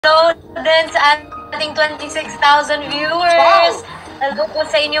hello din sa ating 26,000 viewers. Hello po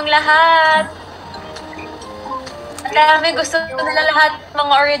sa inyong lahat. Kami gusto nila lahat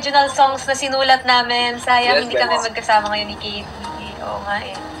mga original songs na sinulat namin. Sayang hindi kami magkasama ngayon ni Katie. Oo nga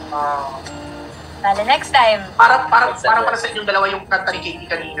eh. Bale, next time. Para sa inyong dalawa yung kanta ni Katie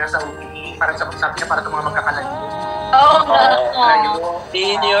kanina sa OPP. Para sa sabi niya, para sa mga magkakalayo. Oo nga.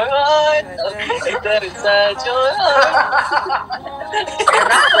 In your heart, there inside your heart.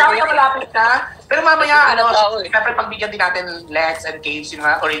 Kaya malapit ka. Pero mamaya, siyempre pagbigyan din natin Lex and Caves, yung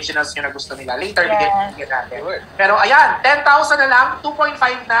mga originals nyo na gusto nila. Later, bigyan natin. Pero ayan, 10,000 na lang,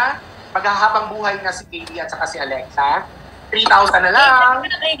 2.5 na. Maghahabang buhay na si Katie at saka si Alexa. 3,000 na lang.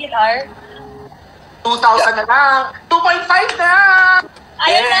 2,000 na lang. 2.5 na!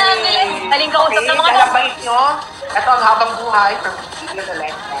 Ayun na, galing ka usap ng mga Kalabait nyo. Ito ang habang buhay ng Katie at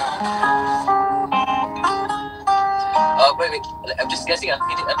Alexa. Oh, wait. I'm just guessing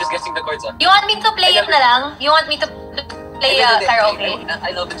the chords. You want me to play it na lang? You want me to play karaoke?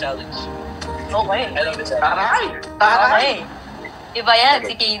 I love the challenge. Okay. I love the challenge. Taray! Iba yan,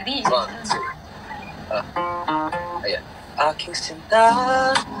 si KD. 1, 2. Ayan. Aking Sinta,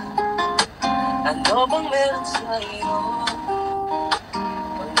 ano bang meron sa'yo?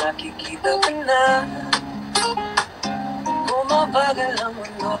 Kung nakikita ka na, bumabagal ang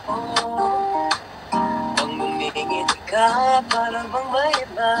mundo. Pag umingiti ka, parang bang may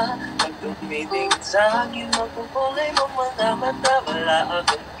iba. Pag tumitingin sa'kin, magpupulay mo mga mata. Wala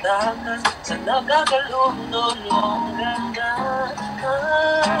akong takas sa nakakalumdon mong ganda.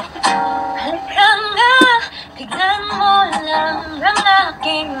 Halika nga, tignan mo lang ang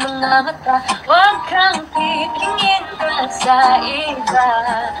aking mga mata. Huwag kang titingin ka sa iba.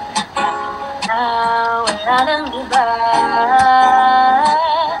 Wala nang iba.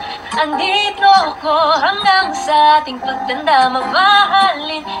 Andito ako hanggang sa ating pagtanda.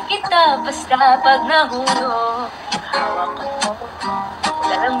 Mamahalin kita basta pag nahulog. Hawak ko,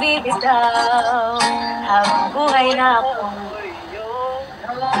 wala nang bibitaw. Habang buhay na ako.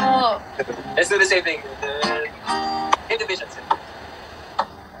 Let's do the same thing. In division.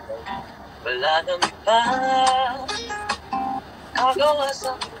 Wala nang iba. Kagawa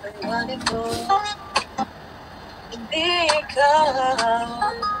sa akin ang ganito. Hindi ikaw.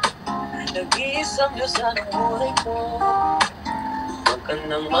 Nag-iisang Diyos sa buhay ko. Huwag ka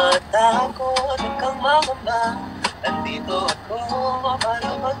nang matakot, huwag kang mamamba. Nandito ako para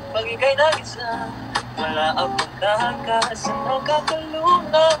magpagigay ng isa. Wala akong takas sa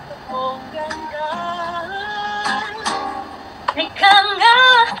nakakalunod mong ganda. Ika nga,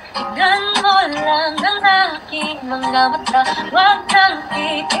 tignan mo lang ang aking mga mata. Huwag kang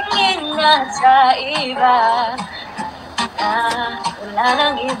titingin na sa iba. Wala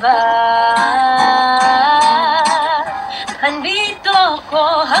nang iba. Andito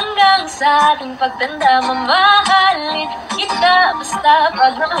ako hanggang sa ating pagtanda. Mamahalin kita basta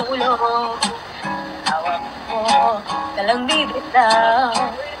pag nahulog. Hawak mo, talang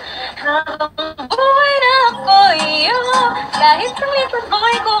bibitaw. Habang buhay na ako iyo. Kahit ang likod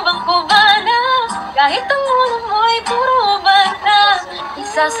mo'y kubang-kubana. Kahit ang ulo mo'y puro banta.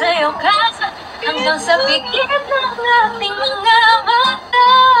 Isasayaw ka hanggang sa bigit ng ating mga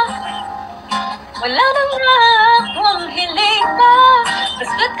mata. Wala nang akong hiling pa.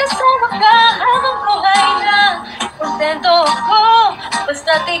 Basta't kasama ka habang buhay na. Kontento ako,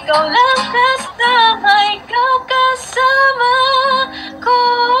 basta't ikaw lang kasama. Ikaw kasama ko.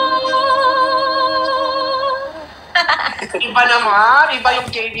 Iba naman. Iba yung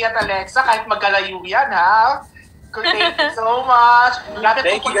Katie at Alexa kahit magkalayo yan, ha? Thank you so much.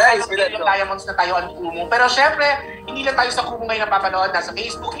 Thank you guys for that. Diamonds na tayo ang Kumu. Pero syempre, hindi lang tayo sa Kumu ngayon napapanood. Nasa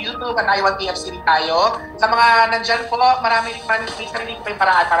Facebook, YouTube, at Taiwan TFC rin tayo. Sa mga nandyan po, marami rin po yung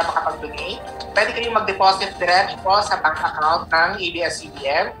paraan para makapag-donate. Pwede kayong mag-deposit direct po sa bank account ng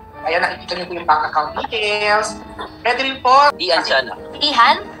ABS-CBN. Kaya nakikita niyo po yung bank account details. Pwede rin po... Ian Channel.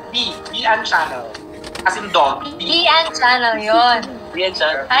 Ihan? Ian Channel. As in dog. Ian Channel yun. Ian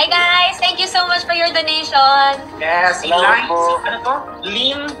Channel. Hi guys! Thank you so much for your donation. Yes, Lean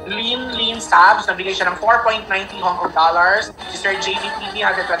Sabs, nabigay siya ng 4.90 Hong Kong dollars. Si Sir JVPD,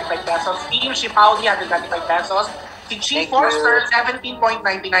 125 pesos. Team Shipaudi, 125 pesos. Si Chief Forster, 17.99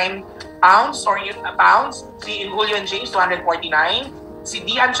 pounds or pounds. Si Julio and James, 249. Si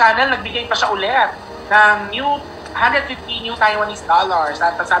Dian Channel, nagbigay pa siya ulit ng 150 new Taiwanese dollars.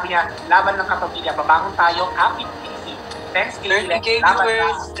 At sabi niya, laban ng kapamilya, babangon tayo, happy busy. Thanks, 30K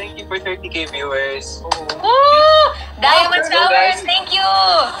viewers. Thank you for 30K viewers. Woo! Diamond Showers, thank you!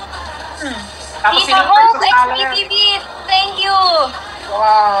 Tita Hope, XPTV, thank you!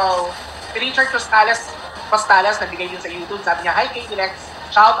 Wow! Si Richard Postales, nagbigay din sa YouTube. Sabi niya, hi, Katie Lex.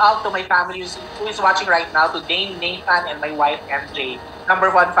 Shout out to my family who is watching right now, to Dane, Nathan, and my wife, MJ. Number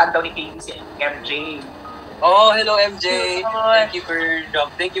 1 fan daw ni Katie si MJ. Oh, hello MJ.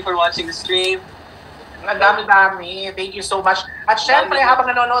 Thank you for watching the stream. Ang dami-dami. Thank you so much. At syempre, habang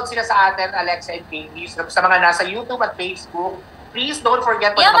nanonood sila sa atin, Alexa and Katie, sa mga nasa YouTube at Facebook, please don't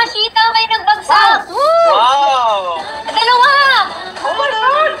forget to... Yamashita, may nagbagsak! Wow! Dalawa! Oh my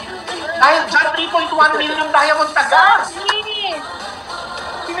God! Dahil dyan, 3.1 million diamond tagas!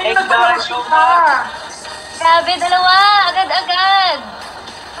 May Yamashita! Grabe, dalawa! Agad-agad!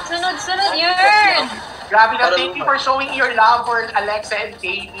 Sunod-sunod yun! Grabe na, thank you for showing your love for Alexa and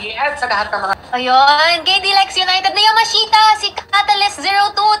Katie and sa lahat ng mga... Ayun, KD Lex United na Yamashita, si Catalyst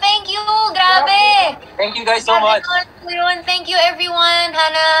 02, thank you! Grabe! Thank you guys so much! Thank you everyone!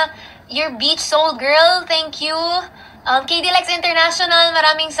 Hana, your beach soul girl, thank you! KD Lex International,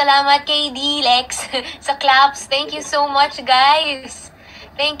 maraming salamat KD Lex sa claps. Thank you so much guys!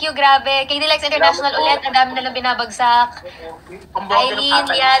 Thank you, grabe. KD Lex International ulit, ang dami nalang binabagsak. Eileen,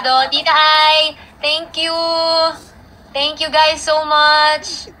 Liado, Tita Ai, thank you! Thank you guys so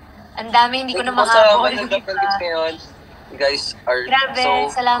much! Ang dami, hindi ko na makahabol. You guys are grabe,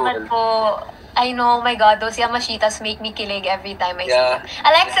 so salamat cool. po. I know, my God, those Yamashitas make me kilig every time I see them.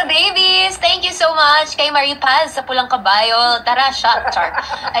 Alexa Babies, thank you so much. Kay Marie Paz sa Pulang Kabayo. Tara, shot, char.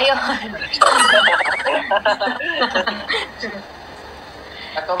 Ayun.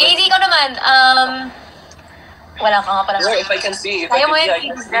 KD ko naman, wala ka nga pala. If I can see, Kaya mo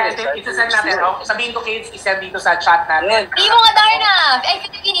yun. Isasend natin. Sabihin ko kayo, isend dito sa chat natin. Hindi mo nga, Darna. Ay,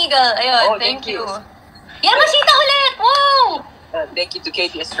 Philippine Eagle. Ayun, thank you. Yamashita ulit! Wow! Thank you to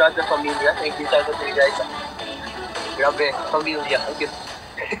Katie Estrada Familia. Thank you, shout out to you guys. Grabe, Familia. Thank you.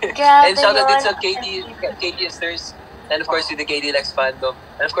 And shout out din sa Katie Esters. And of course to the KD Lex fandom.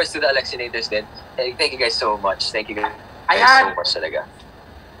 And of course to the Alexinators din. Thank you guys so much. Thank you guys so much talaga.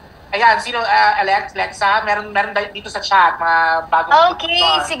 Ayan, sino, Lexa, meron dito sa chat, mga bagong... Okay,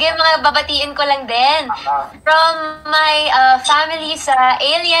 sige, mga babatiin ko lang din. From my family sa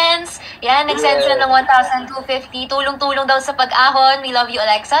Aliens, yan, nag-send sila ng 1,250. Tulong-tulong daw sa pag-ahon. We love you,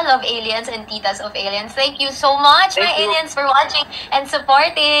 Alexa. Love Aliens and Titas of Aliens. Thank you so much, my Aliens, for watching and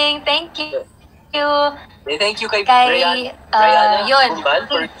supporting. Thank you. Thank you kay Brianna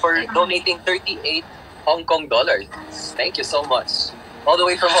Kumban for donating 38 Hong Kong dollars. Thank you so much. All the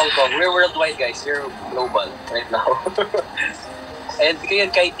way from Hong Kong. We're worldwide, guys. We're global right now. And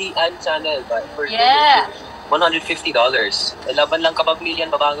kay Tian Channel for $150. Laban lang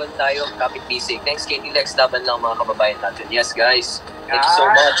kapamilyan, babangon tayo, kapit bisig. Thanks, KD Lex. Laban lang mga kababayan natin. Yes, guys. Thank you so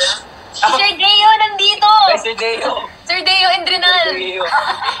much. Sir Deo nandito! Sir Deo! Sir Deo Indrinal!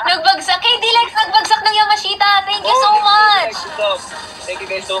 Nagbagsak. KD Lex, nagbagsak ng Yamashita. Thank you so much! Thank you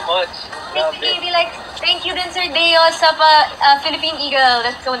guys so much. Thank you, KD Lex. Thank you din, Sir Deo, sa Philippine Eagle.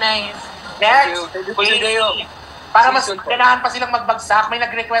 That's so nice. Next, Thank you, Sir Deo. Para mas kailangan pa silang magbagsak, may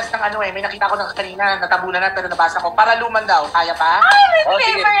nag-request ng may nakita ko ng kanina, natabunan na pero nabasa ko. Para luman daw, kaya pa? Ay, my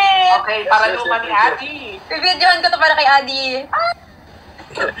favorite! Okay, para luman ni Adi. Videohan ko to para kay Adi.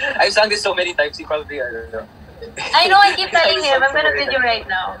 I've sung this so many times, he probably, I don't know. I know, I keep telling him. I'm gonna video right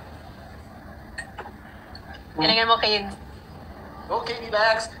now. Kailangan mo kayo. Okay,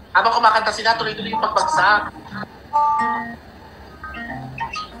 relax. Habang kumakanta sila, tuloy-tuloy yung pagbagsak.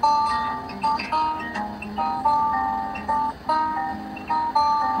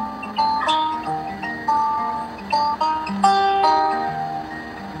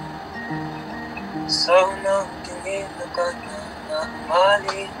 Sana tingin agad na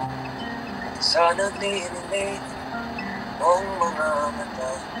mali sa naglilinig mong mga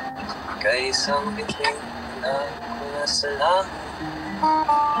mata kay isang biting na mula sa langit.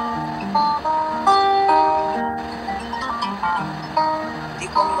 Di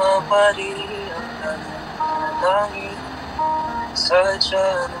ko mapari ang nalangin,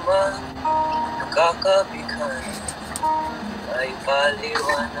 sadya naman nakakabigay ay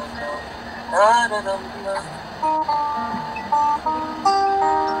paliwanag ang nararamdaman.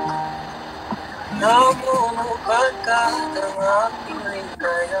 Namumukad ka ng aking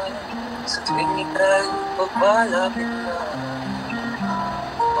ligaya sa tuwing ika'y pagpalapit na.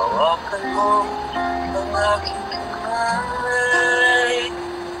 Hawakan mo ang aking kamay,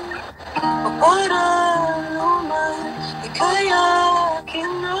 para naman ika'y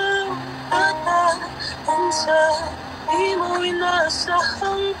aking natataan sa di mo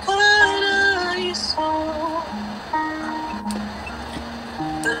inasahang paraiso.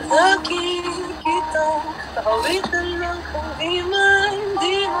 Lalaki kitang awitan lang kung di man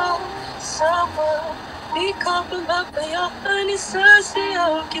di mo sama. Di ka pababayaan,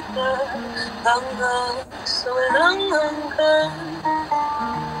 isasayaw kita hanggang sa walang hanggan.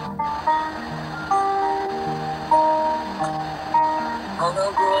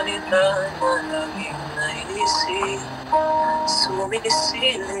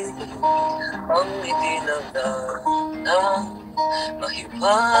 Sumisilip ang itinagdaan ng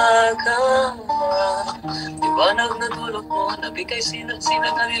mahiwagang liwanag na dulot mo, nabigay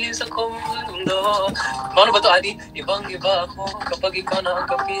sinag-alilim sa kong mundo. Paano ba to, Adi? Ibang-iba ako kapag ikaw na ang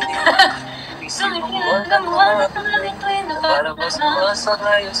kapiling. Isip mo ba para ba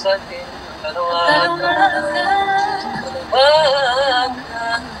sumasakay sa atin? Kalawagan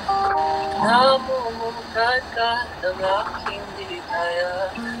namumugad ka ng aking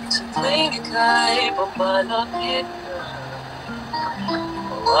ligaya. Sa tuwing ika'y papalapit na,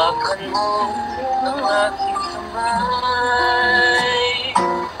 hawakan mo ang aking kamay.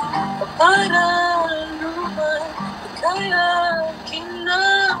 Para naman kaya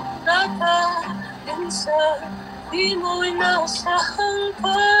kinakatakin sa di mo inaasahang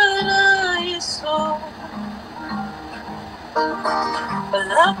paraiso.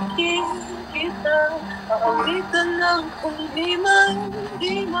 Palagi kita aawitan ng kung di man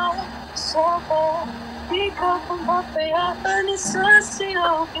saka. Di ka pumapayaan,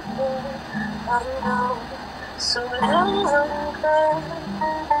 isasayaw kita hanggang sa walang hanggan.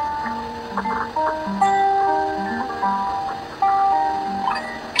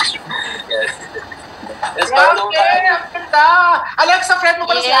 Okay, ang ganda! Alexa, friend mo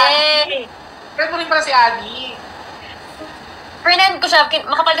pala si Adi. Friend mo rin pala si Adi. Friend ko siya,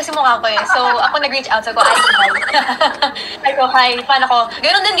 makapal kasi mukha ko eh. So, ako nag-reach out. Sabi ko, hi. Sabi ko, hi, fan ako.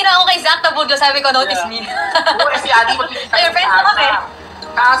 Ganon din ginawa ko kay Zach Tabudlo. Sabi ko, notice me. Oo, si Adi magkikita Ayun, friends ko kami.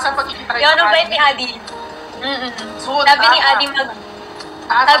 Kaasan pagkikita rin. Yun, ang bait ni Adi. Sabi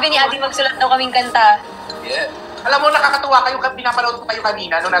ni Adi magsulat daw kaming kanta. Yeah. Alam mo, nakakatuwa kayo, pinapanood ko kayo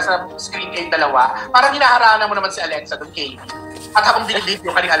kanina nung nasa screen kayong dalawa. Parang hinaharana mo naman si Alexa doon, Katie. At habang dinidate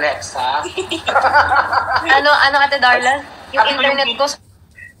yung kaning Alexa. Ano, Ate Darla? Yung internet ko.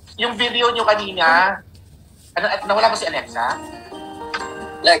 Yung video nyo kanina, nawala ba si Alexa?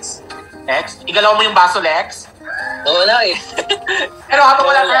 Lex. Lex? Igalaw mo yung baso, Lex? Wala eh. Pero habang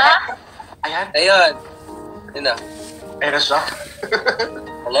wala si Alex, ayan. Ayun. Yun na. Pero siya.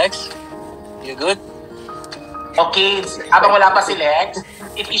 Alex, you good? Okay, habang wala pa si Lex,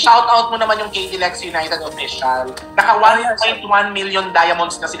 i-shoutout mo naman yung KD Lex United official. Naka 1.1 million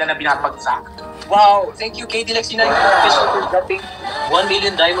diamonds na sila na binabagsak. Wow! Thank you, KD Lex United official, for dropping 1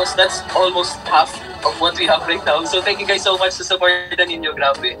 million diamonds. That's almost half of what we have right now. So thank you guys so much sa support ninyo.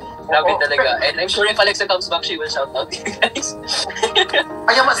 Grabe. Grabe talaga. And I'm sure if Alexa comes back, she will shout out to you guys.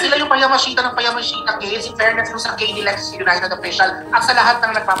 Sila yung payamashita ng payamashita, kids. In fairness mo sa KD Lex United official at sa lahat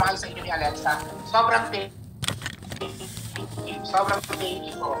ng nagmamahal sa inyo ni Alexa. Sobrang thank you.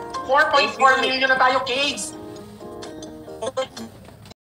 4.4 million na tayo, kids!